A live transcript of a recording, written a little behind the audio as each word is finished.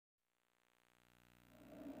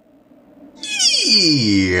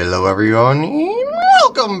Hello everyone,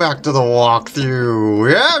 welcome back to the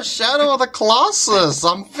walkthrough. Yeah, Shadow of the Colossus,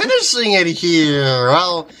 I'm finishing it here.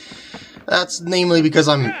 Well, that's namely because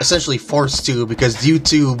I'm essentially forced to, because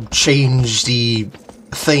YouTube changed the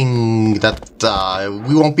thing that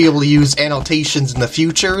we won't be able to use annotations in the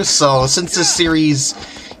future, so since this series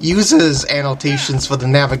uses annotations for the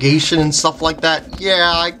navigation and stuff like that,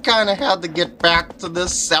 yeah, I kinda had to get back to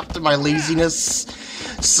this after my laziness.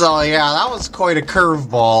 So yeah, that was quite a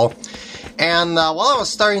curveball. And while I was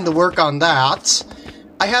starting to work on that,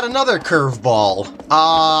 I had another curveball.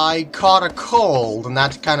 I caught a cold, and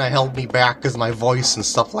that kind of held me back because my voice and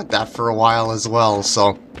stuff like that for a while as well,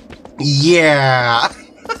 so yeah.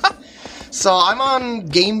 So I'm on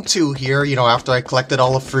game 2 here, you know, after I collected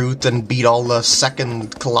all the fruit and beat all the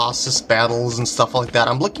second Colossus battles and stuff like that.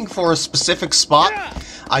 I'm looking for a specific spot.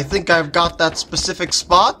 I think I've got that specific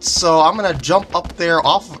spot, so I'm gonna jump up there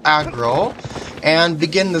off of aggro and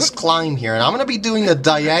begin this climb here. And I'm gonna be doing the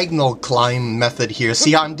diagonal climb method here.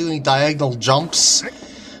 See how I'm doing diagonal jumps?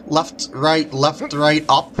 Left, right,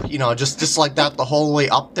 up, you know, just like that the whole way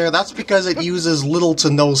up there. That's because it uses little to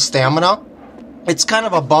no stamina. It's kind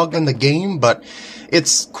of a bug in the game, but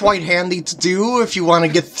it's quite handy to do if you want to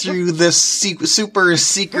get through this super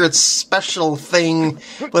secret special thing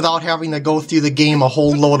without having to go through the game a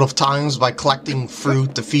whole load of times by collecting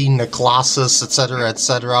fruit, defeating the Colossus, etc.,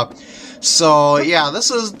 etc. So yeah, this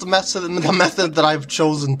is the method that I've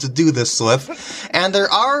chosen to do this with. And there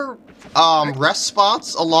are rest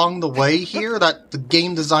spots along the way here that the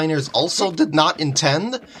game designers also did not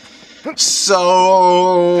intend.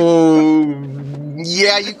 So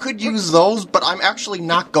yeah, you could use those, but I'm actually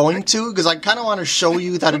not going to, because I kind of want to show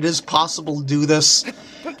you that it is possible to do this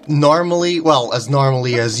normally, well, as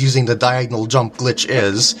normally as using the diagonal jump glitch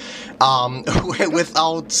is,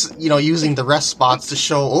 without, you know, using the rest spots to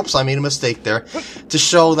show, oops, I made a mistake there, to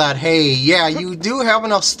show that, hey, yeah, you do have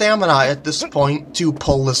enough stamina at this point to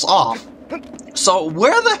pull this off. So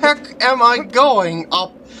where the heck am I going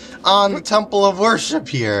up on the Temple of Worship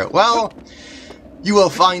here? Well, you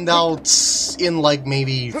will find out in like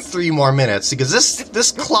maybe 3 more minutes, because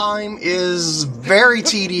this climb is very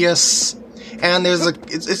tedious, and there's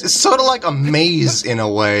it's sort of like a maze in a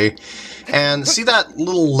way. And see that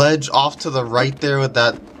little ledge off to the right there with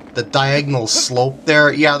the diagonal slope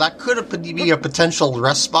there? Yeah, that could be a potential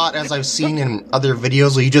rest spot, as I've seen in other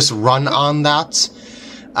videos where you just run on that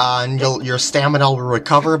and your stamina will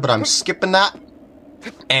recover, but I'm skipping that.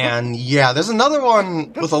 And yeah, there's another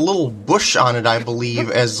one with a little bush on it, I believe,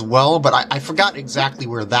 as well, but I forgot exactly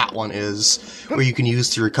where that one is, where you can use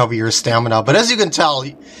to recover your stamina. But as you can tell,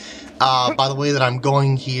 by the way that I'm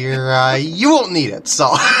going here, you won't need it, so...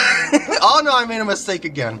 Oh no, I made a mistake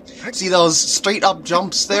again. See those straight up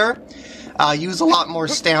jumps there? Use a lot more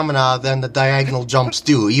stamina than the diagonal jumps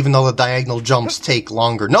do, even though the diagonal jumps take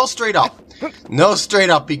longer. No straight up! No straight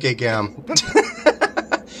up, PkGam.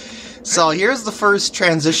 So here's the first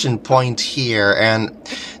transition point here, and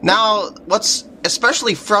now what's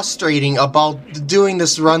especially frustrating about doing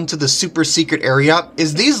this run to the super secret area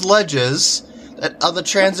is these ledges that are the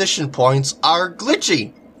transition points are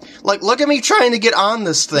glitchy. Like, look at me trying to get on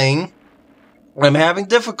this thing. I'm having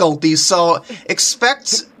difficulties, so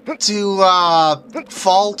expect to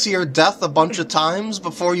fall to your death a bunch of times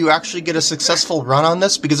before you actually get a successful run on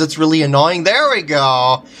this, because it's really annoying. There we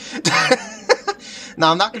go! Now,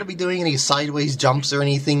 I'm not going to be doing any sideways jumps or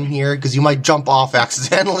anything here, because you might jump off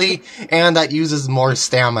accidentally, and that uses more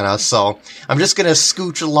stamina, so I'm just going to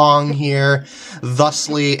scooch along here,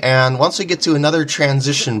 thusly, and once we get to another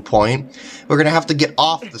transition point, we're going to have to get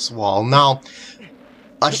off this wall. Now,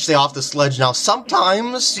 I should say off this ledge. Now,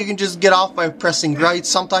 sometimes you can just get off by pressing right,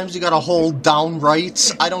 sometimes you gotta hold down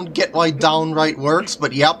right. I don't get why down right works,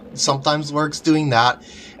 but yep, sometimes works doing that.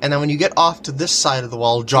 And then when you get off to this side of the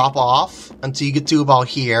wall, drop off until you get to about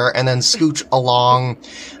here, and then scooch along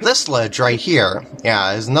this ledge right here.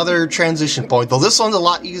 Yeah, there's another transition point, though this one's a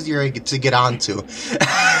lot easier to get onto.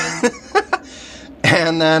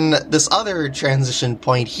 And then this other transition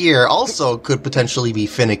point here also could potentially be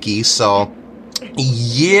finicky, so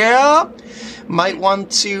yeah, might want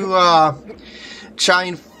to try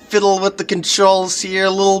and fiddle with the controls here a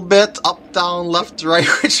little bit, up, down, left, right,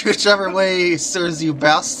 whichever way serves you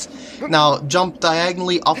best. Now, jump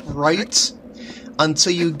diagonally up right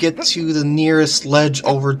until you get to the nearest ledge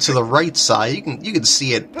over to the right side. You can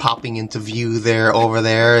see it popping into view there, over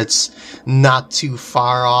there. It's not too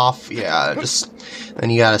far off. Yeah, just then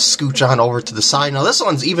you gotta scooch on over to the side. Now, this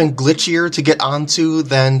one's even glitchier to get onto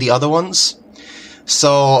than the other ones.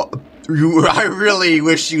 So, I really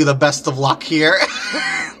wish you the best of luck here.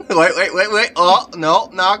 Wait. Oh, no,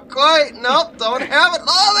 not quite. Nope, don't have it.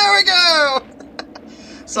 Oh, there we go.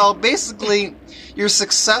 So basically, your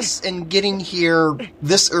success in getting here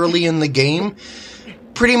this early in the game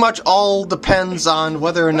pretty much all depends on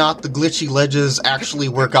whether or not the glitchy ledges actually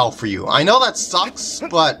work out for you. I know that sucks,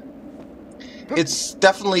 but it's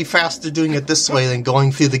definitely faster doing it this way than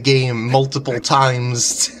going through the game multiple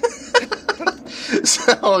times.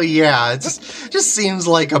 So yeah, it just seems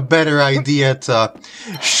like a better idea to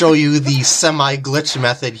show you the semi-glitch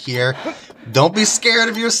method here. Don't be scared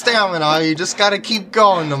of your stamina, you just gotta keep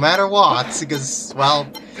going no matter what, because, well,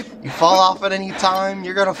 you fall off at any time,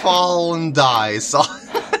 you're gonna fall and die, so...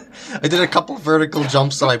 I did a couple vertical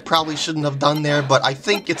jumps that I probably shouldn't have done there, but I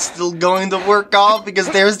think it's still going to work out because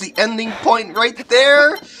there's the ending point right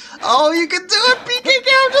there. Oh, you can do it,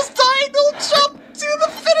 PkGam, just diagonal jump to the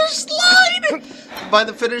finish line! By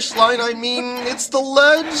the finish line, I mean it's the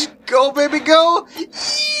ledge. Go, baby, go! Yeah!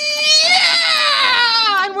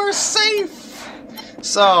 And we're safe!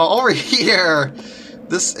 So, over here,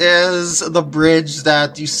 this is the bridge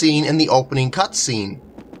that you've seen in the opening cutscene.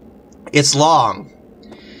 It's long.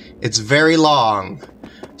 It's very long.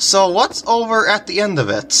 So what's over at the end of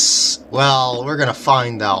it? Well, we're gonna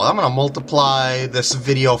find out. I'm gonna multiply this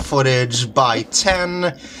video footage by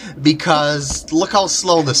 10 because look how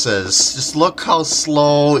slow this is. Just look how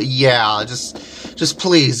slow. Yeah, just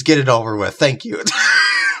please get it over with. Thank you.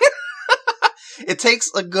 It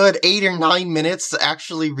takes a good 8 or 9 minutes to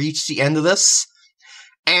actually reach the end of this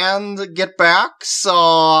and get back.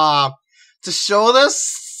 So to show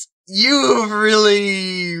this, you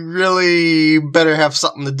really better have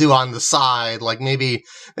something to do on the side. Like maybe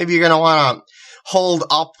you're gonna want to hold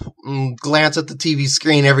up and glance at the TV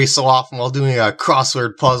screen every so often while doing a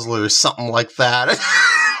crossword puzzle or something like that.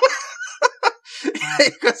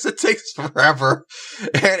 Because it takes forever.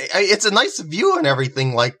 And it's a nice view and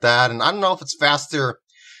everything like that. And I don't know if it's faster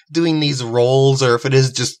doing these rolls or if it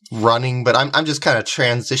is just running, but I'm just kind of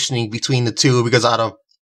transitioning between the two because out of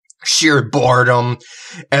sheer boredom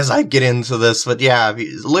as I get into this. But yeah,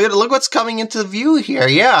 look what's coming into view here.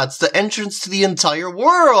 Yeah, it's the entrance to the entire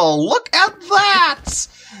world. Look at that!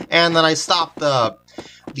 And then I stopped the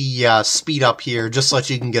speed up here just so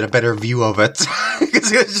that you can get a better view of it.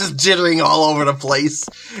 Because it was just jittering all over the place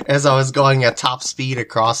as I was going at top speed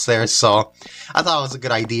across there. So I thought it was a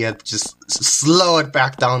good idea to just slow it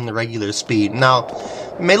back down to regular speed. Now,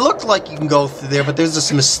 it may look like you can go through there, but there's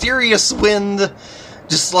this mysterious wind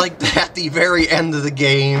just like at the very end of the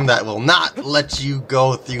game that will not let you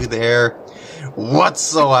go through there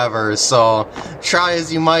whatsoever. So try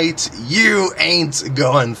as you might, you ain't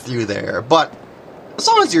going through there. But as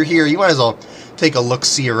long as you're here, you might as well take a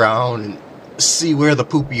look-see around and see where the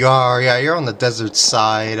poop you are. Yeah, you're on the desert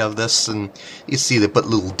side of this, and you see they put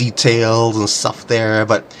little details and stuff there.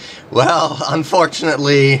 But, well,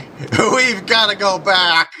 unfortunately, we've got to go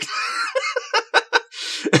back.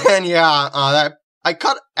 And yeah, I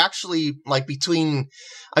cut actually like between,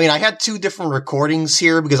 I mean, I had 2 different recordings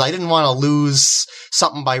here because I didn't want to lose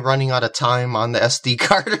something by running out of time on the SD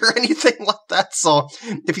card or anything like that. So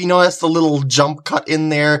if you notice the little jump cut in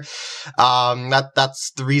there,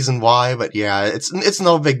 that's the reason why. But yeah, it's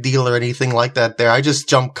no big deal or anything like that there. I just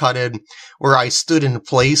jump cutted where I stood in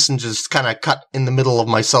place and just kind of cut in the middle of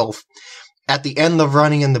myself at the end of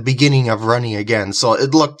running and the beginning of running again. So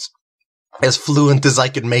it looked as fluent as I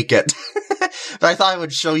could make it. But I thought I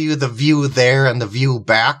would show you the view there and the view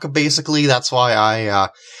back, basically. That's why I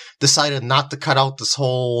decided not to cut out this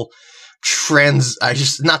whole this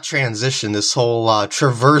whole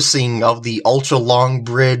traversing of the ultra-long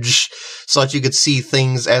bridge so that you could see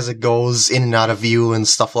things as it goes in and out of view and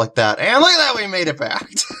stuff like that. And look at that, we made it back!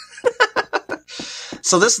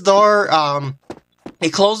 So this door,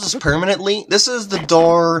 it closes permanently. This is the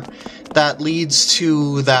door that leads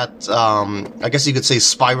to that, I guess you could say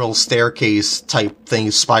spiral staircase type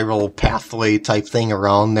thing, spiral pathway type thing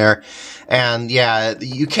around there. And yeah,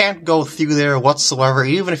 you can't go through there whatsoever,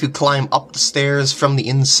 even if you climb up the stairs from the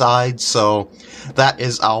inside, so that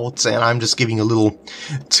is out. And I'm just giving a little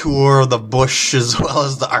tour of the bush as well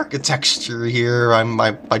as the architecture here.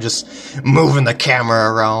 by just moving the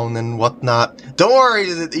camera around and whatnot. Don't worry,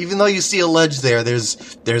 even though you see a ledge there,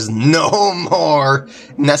 there's no more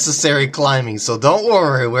necessary climbing, so don't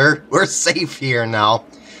worry, we're safe here now.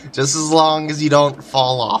 Just as long as you don't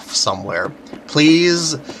fall off somewhere.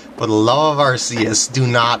 Please, for the love of Arceus, do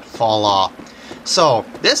not fall off. So,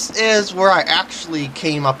 this is where I actually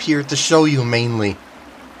came up here to show you mainly.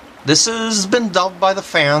 This has been dubbed by the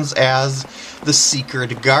fans as the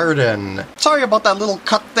Secret Garden. Sorry about that little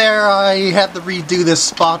cut there, I had to redo this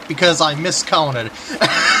spot because I miscounted.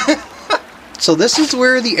 So this is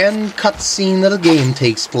where the end cutscene of the game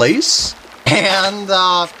takes place, and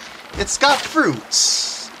it's got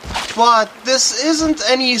fruits. But this isn't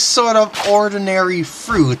any sort of ordinary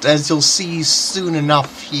fruit, as you'll see soon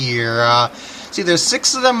enough here. See, there's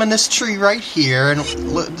 6 of them in this tree right here,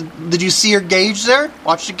 and did you see your gauge there?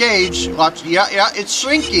 Watch the gauge. Watch, yeah, it's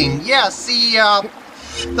shrinking. Yeah, see,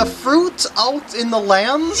 the fruit out in the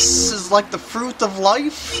lands is like the fruit of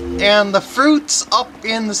life, and the fruit up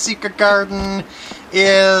in the secret garden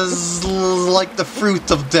is like the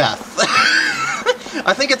fruit of death.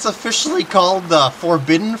 I think it's officially called the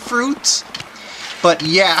forbidden fruit, but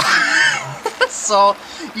yeah. So,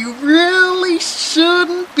 you really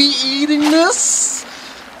shouldn't be eating this,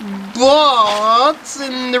 but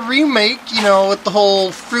in the remake, you know, with the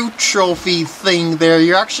whole fruit trophy thing there,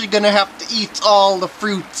 you're actually going to have to eat all the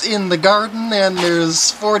fruits in the garden, and there's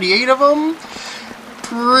 48 of them.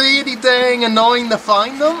 Pretty dang annoying to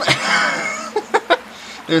find them.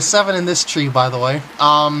 There's 7 in this tree, by the way.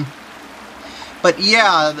 But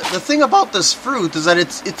yeah, the thing about this fruit is that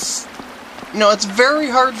it's you know, it's very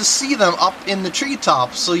hard to see them up in the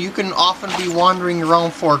treetops, so you can often be wandering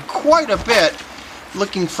around for quite a bit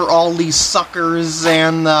looking for all these suckers,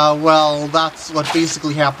 and well, that's what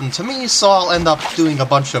basically happened to me, so I'll end up doing a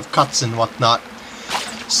bunch of cuts and whatnot.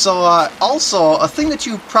 So, also, a thing that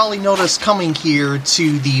you probably noticed coming here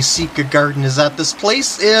to the secret garden is that this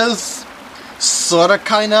place is sorta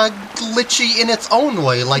kinda glitchy in its own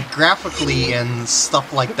way, like graphically and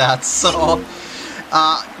stuff like that, so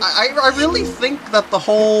I really think that the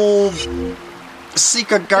whole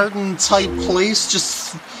secret garden type place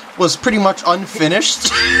just was pretty much unfinished.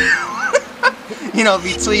 You know,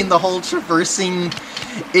 between the whole traversing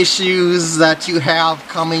issues that you have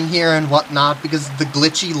coming here and whatnot, because the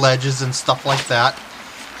glitchy ledges and stuff like that.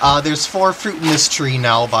 There's 4 fruit in this tree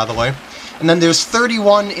now, by the way. And then there's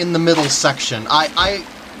 31 in the middle section. I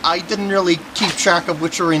didn't really keep track of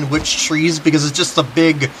which are in which trees, because it's just a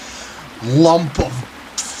big lump of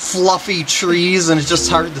fluffy trees, and it's just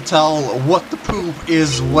hard to tell what the poop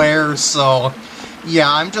is where, so yeah,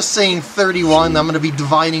 I'm just saying 31. I'm going to be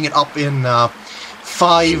dividing it up in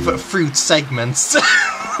 5 fruit segments,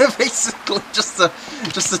 basically, just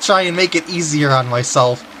to try and make it easier on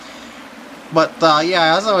myself. But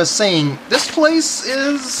yeah, as I was saying, this place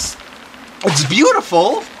it's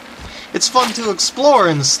beautiful, it's fun to explore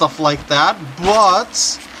and stuff like that,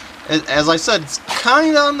 but as I said, it's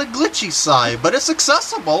kind of on the glitchy side, but it's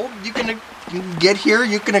accessible. You can get here,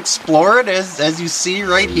 you can explore it, as you see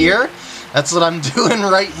right here. That's what I'm doing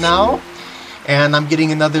right now. And I'm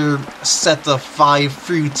getting another set of 5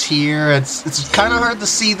 fruits here. It's kind of hard to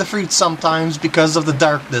see the fruit sometimes because of the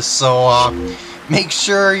darkness, so make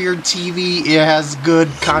sure your TV has good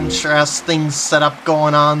contrast things set up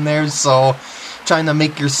going on there, so trying to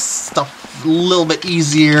make your stuff a little bit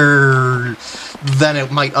easier than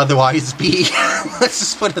it might otherwise be. Let's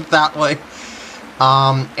just put it that way.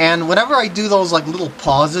 And whenever I do those like little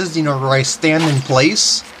pauses, you know, where I stand in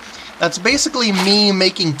place, that's basically me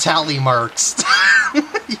making tally marks.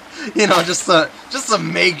 You know, just to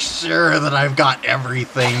make sure that I've got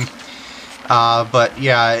everything. But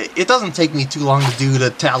yeah, it doesn't take me too long to do the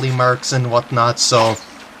tally marks and whatnot, so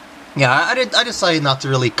yeah, I decided not to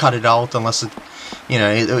really cut it out unless it, you know,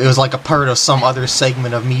 it was like a part of some other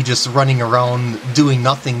segment of me just running around doing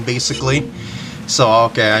nothing, basically. So,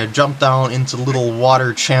 okay, I jumped down into the little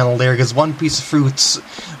water channel there, because one piece of fruit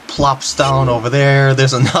plops down over there.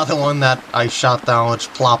 There's another one that I shot down, which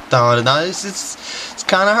plopped down, and it's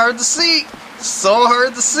kind of hard to see. So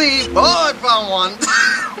hard to see. Oh, I found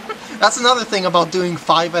one! That's another thing about doing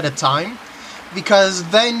 5 at a time, because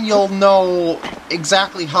then you'll know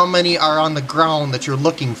exactly how many are on the ground that you're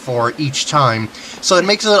looking for each time. So it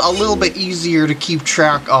makes it a little bit easier to keep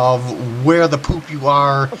track of where the poop you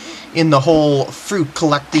are in the whole fruit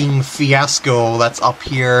collecting fiasco that's up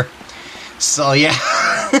here. So yeah.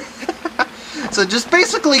 So just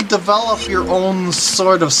basically develop your own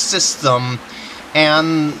sort of system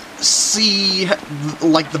and see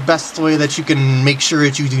like the best way that you can make sure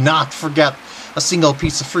that you do not forget a single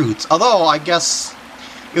piece of fruit. Although, I guess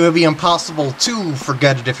it would be impossible to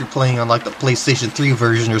forget it if you're playing on like the PlayStation 3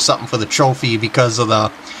 version or something for the trophy, because of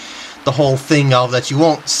the whole thing of that you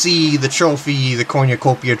won't see the trophy, the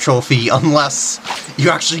cornucopia trophy, unless you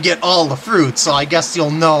actually get all the fruit. So I guess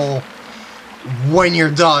you'll know when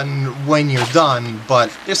you're done,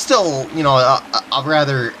 but there's still, you know, a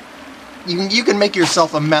rather, you can make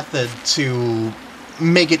yourself a method to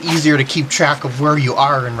make it easier to keep track of where you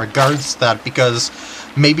are in regards to that, because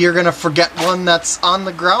maybe you're going to forget one that's on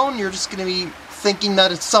the ground. You're just going to be thinking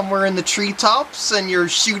that it's somewhere in the treetops, and you're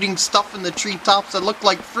shooting stuff in the treetops that look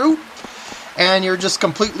like fruit, and you're just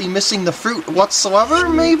completely missing the fruit whatsoever,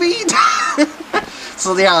 maybe?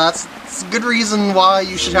 So yeah, that's a good reason why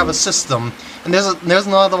you should have a system. And there's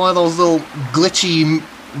another one of those little glitchy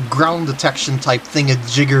ground detection type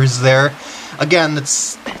thingajiggers there. Again,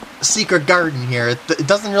 it's secret garden here. It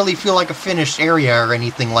doesn't really feel like a finished area or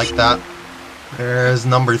anything like that. There's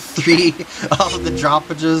number 3 of the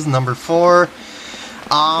droppages, number 4.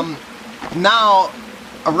 Now,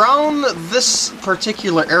 around this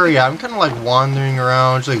particular area, I'm kind of like wandering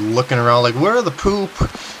around, just like looking around, like where the poop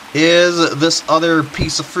is this other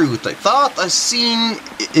piece of fruit. I thought I seen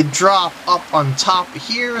it drop up on top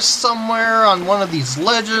here somewhere on one of these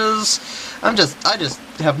ledges. I just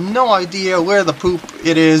have no idea where the poop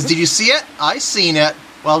it is. Did you see it? I seen it.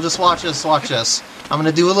 Well, just watch this, watch this. I'm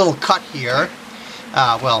gonna do a little cut here.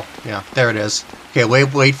 Well, yeah, there it is. Okay,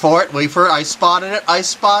 wait for it, I spotted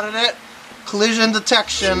it. Collision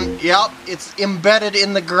detection. Yep, it's embedded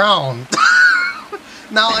in the ground.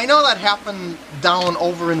 Now, I know that happened down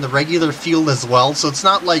over in the regular field as well, so it's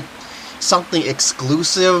not like something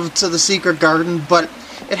exclusive to the secret garden, but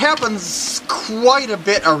it happens quite a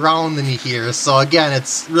bit around in here, so again,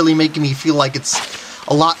 it's really making me feel like it's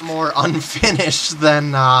a lot more unfinished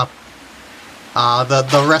than the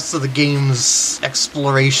rest of the game's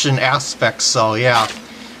exploration aspects, so yeah.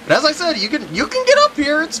 But as I said, you can get up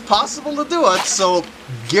here, it's possible to do it, so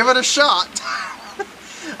give it a shot.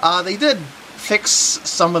 They did fix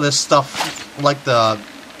some of this stuff, like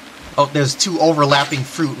there's 2 overlapping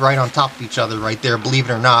fruit right on top of each other right there, believe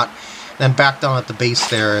it or not. Then back down at the base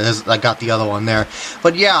there, I got the other one there.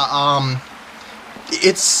 But yeah,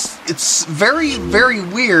 it's very, very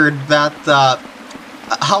weird that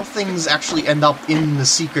how things actually end up in the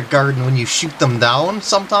secret garden when you shoot them down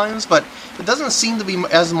sometimes, but it doesn't seem to be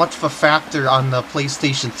as much of a factor on the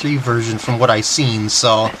PlayStation 3 version from what I've seen,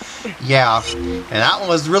 so yeah. And that one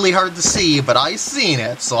was really hard to see, but I seen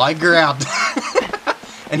it, so I grabbed it.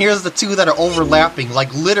 And here's the 2 that are overlapping,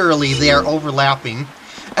 like literally they are overlapping.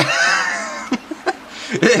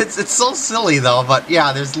 It's so silly though, but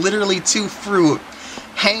yeah, there's literally 2 fruit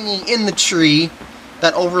hanging in the tree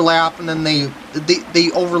that overlap, and then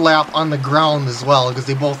they overlap on the ground as well, because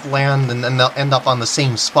they both land and then they'll end up on the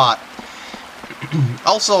same spot.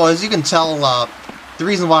 Also, as you can tell, the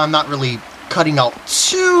reason why I'm not really cutting out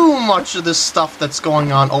too much of this stuff that's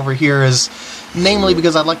going on over here is namely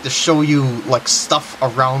because I'd like to show you like stuff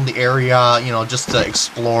around the area, you know, just to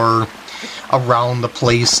explore around the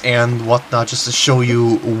place and whatnot, just to show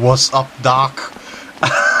you what's up, Doc.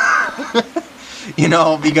 You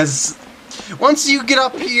know, because once you get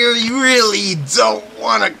up here, you really don't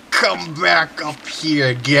want to come back up here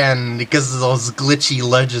again because of those glitchy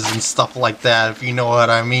ledges and stuff like that, if you know what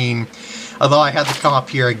I mean. Although I had to come up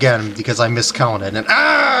here again because I miscounted, and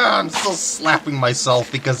I'm still slapping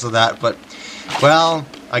myself because of that, but, well,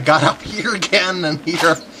 I got up here again, and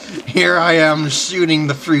here I am shooting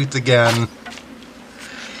the fruit again.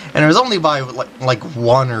 And it was only by like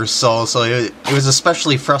 1 or so it was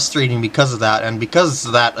especially frustrating because of that, and because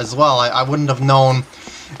of that as well, I wouldn't have known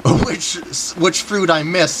which fruit I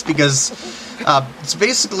missed, because it's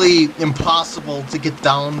basically impossible to get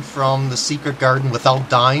down from the secret garden without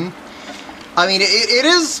dying. I mean, it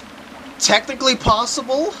is technically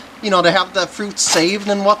possible, you know, to have that fruit saved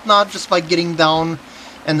and whatnot just by getting down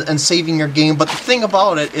and saving your game, but the thing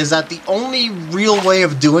about it is that the only real way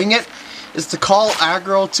of doing it is to call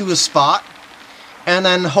aggro to a spot, and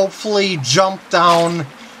then hopefully jump down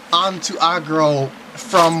onto aggro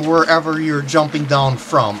from wherever you're jumping down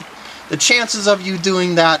from. The chances of you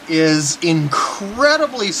doing that is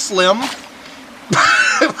incredibly slim,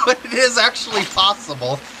 but it is actually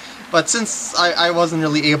possible. But since I wasn't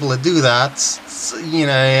really able to do that, you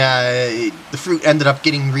know, the fruit ended up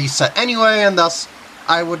getting reset anyway, and thus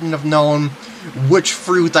I wouldn't have known which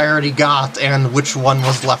fruit I already got and which one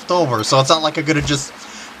was left over. So it's not like I could have just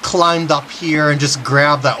climbed up here and just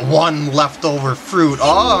grabbed that one leftover fruit.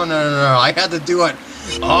 Oh, no, I had to do it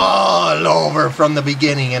all over from the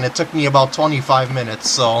beginning, and it took me about 25 minutes,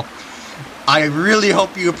 so I really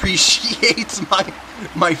hope you appreciate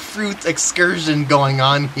my fruit excursion going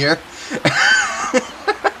on here.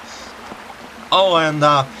 Oh, and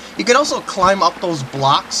you can also climb up those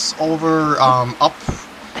blocks over, up,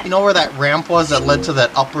 you know where that ramp was that led to that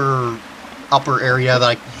upper area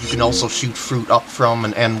that you can also shoot fruit up from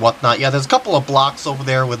and whatnot. Yeah, there's a couple of blocks over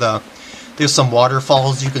there with there's some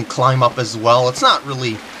waterfalls you can climb up as well. It's not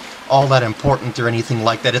really all that important or anything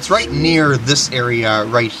like that. It's right near this area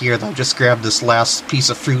right here that I just grabbed this last piece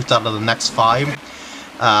of fruit out of the next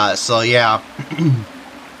 5. So yeah,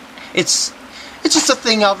 it's it's just a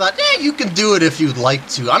thing of that, you can do it if you'd like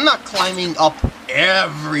to. I'm not climbing up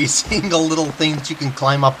every single little thing that you can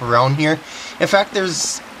climb up around here. In fact,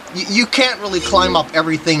 you can't really climb up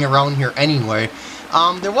everything around here anyway.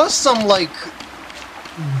 There was some, like,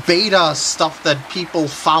 beta stuff that people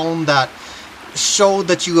found that showed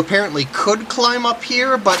that you apparently could climb up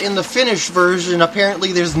here, but in the finished version,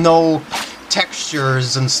 apparently there's no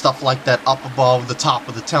textures and stuff like that up above the top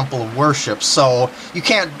of the Temple of Worship, so you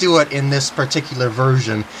can't do it in this particular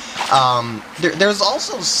version. There's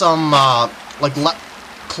also some, like,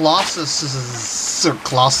 Colossus, or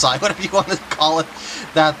colossi, whatever you want to call it,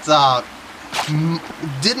 that,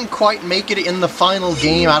 didn't quite make it in the final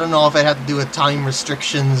game. I don't know if it had to do with time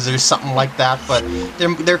restrictions or something like that, but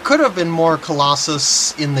there could have been more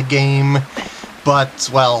Colossus in the game, but,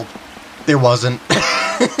 well, there wasn't.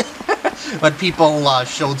 But people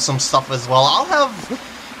showed some stuff as well. I'll have,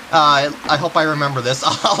 I hope I remember this,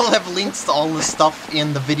 I'll have links to all this stuff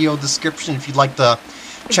in the video description if you'd like to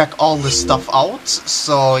check all this stuff out.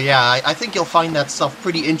 So yeah, I think you'll find that stuff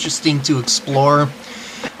pretty interesting to explore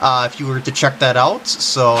if you were to check that out.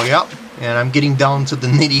 So yeah, and I'm getting down to the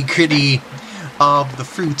nitty-gritty of the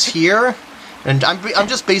fruits here. And I'm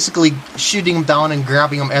just basically shooting them down and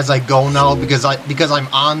grabbing them as I go now because I'm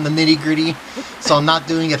on the nitty-gritty. So I'm not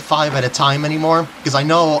doing it 5 at a time anymore because I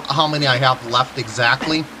know how many I have left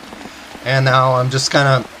exactly. And now I'm just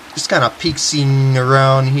kind of peeking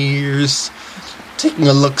around here, taking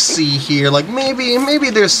a look-see here. Like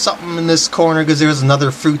maybe there's something in this corner because there's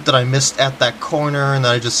another fruit that I missed at that corner, and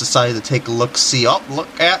I just decided to take a look-see. Oh,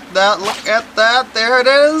 look at that! Look at that! There it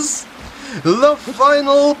is. The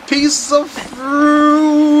final piece of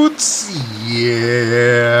fruit!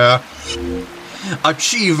 Yeah!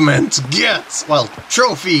 Achievement get! Well,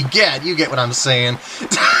 trophy get! You get what I'm saying.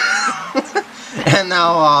 And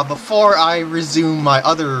now, before I resume my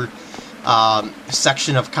other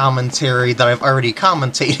section of commentary that I've already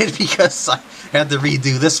commentated because I had to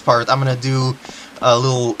redo this part, I'm gonna do a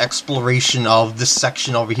little exploration of this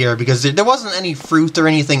section over here because there wasn't any fruit or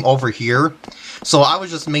anything over here. So I was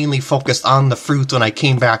just mainly focused on the fruit when I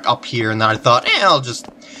came back up here, and then I thought, I'll just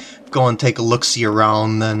go and take a look-see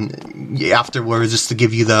around, then afterwards just to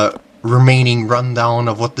give you the remaining rundown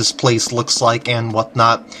of what this place looks like and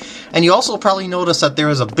whatnot. And you also probably notice that there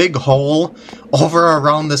is a big hole over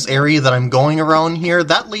around this area that I'm going around here.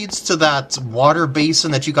 That leads to that water basin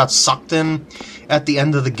that you got sucked in at the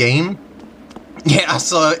end of the game. Yeah,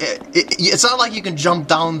 so it's not like you can jump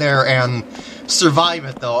down there and survive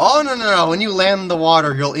it, though. Oh, no. When you land in the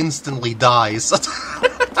water, you'll instantly die. So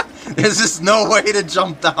there's just no way to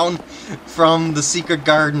jump down from the secret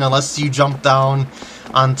garden unless you jump down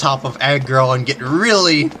on top of aggro and get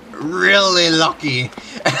really, really lucky.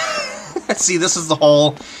 See, this is the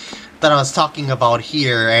hole that I was talking about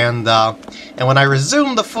here, and when I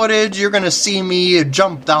resume the footage, you're gonna see me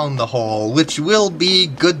jump down the hole, which will be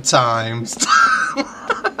good times.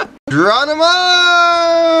 Geronimo!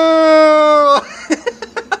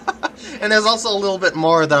 And there's also a little bit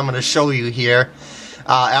more that I'm gonna show you here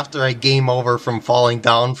after I game over from falling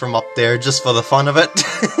down from up there, just for the fun of it.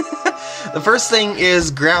 The first thing is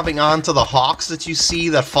grabbing onto the hawks that you see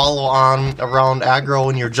that follow on around aggro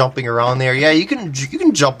when you're jumping around there. Yeah, you can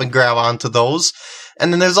jump and grab onto those.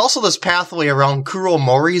 And then there's also this pathway around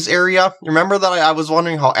Kuromori's area. Remember that I was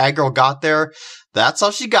wondering how aggro got there? That's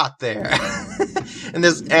how she got there.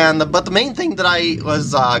 But the main thing that I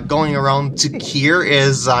was going around to here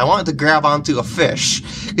is I wanted to grab onto a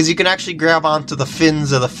fish, because you can actually grab onto the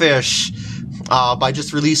fins of the fish by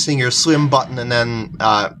just releasing your swim button and then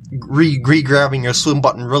re-grabbing your swim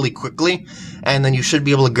button really quickly, and then you should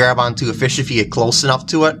be able to grab onto a fish if you get close enough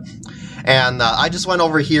to it. And I just went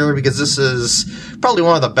over here because this is probably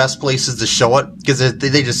one of the best places to show it, because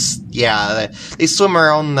they swim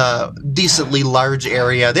around a decently large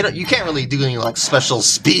area. You can't really do any like special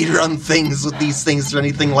speed run things with these things or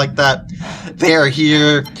anything like that. They're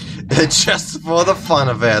here just for the fun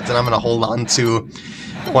of it, and I'm gonna hold on to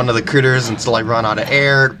one of the critters until I run out of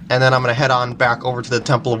air, and then I'm gonna head on back over to the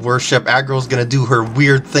Temple of Worship. Aggro's gonna do her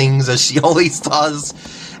weird things as she always does.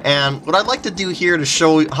 And what I'd like to do here to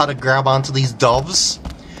show how to grab onto these doves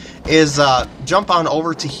is jump on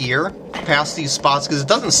over to here, past these spots, because it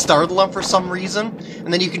doesn't startle them for some reason,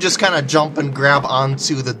 and then you can just kind of jump and grab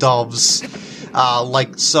onto the doves,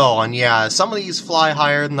 like so. And yeah, some of these fly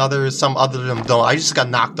higher than others, some other of them don't. I just got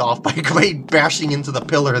knocked off by bashing into the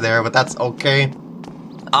pillar there, but that's okay.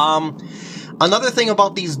 Another thing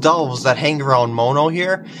about these doves that hang around Mono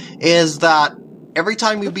here is that every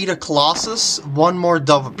time you beat a Colossus, one more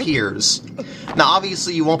dove appears. Now,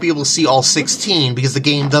 obviously, you won't be able to see all 16, because the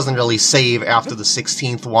game doesn't really save after the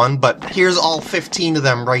 16th one, but here's all 15 of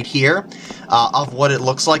them right here, of what it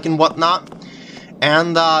looks like and whatnot.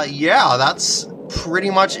 And, yeah, that's pretty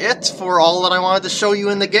much it for all that I wanted to show you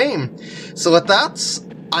in the game. So with that,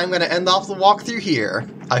 I'm going to end off the walkthrough here.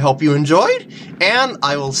 I hope you enjoyed, and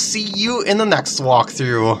I will see you in the next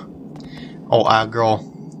walkthrough. Oh, girl,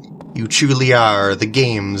 you truly are the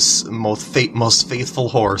game's most faithful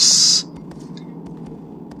horse.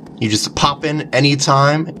 You just pop in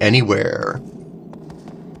anytime, anywhere.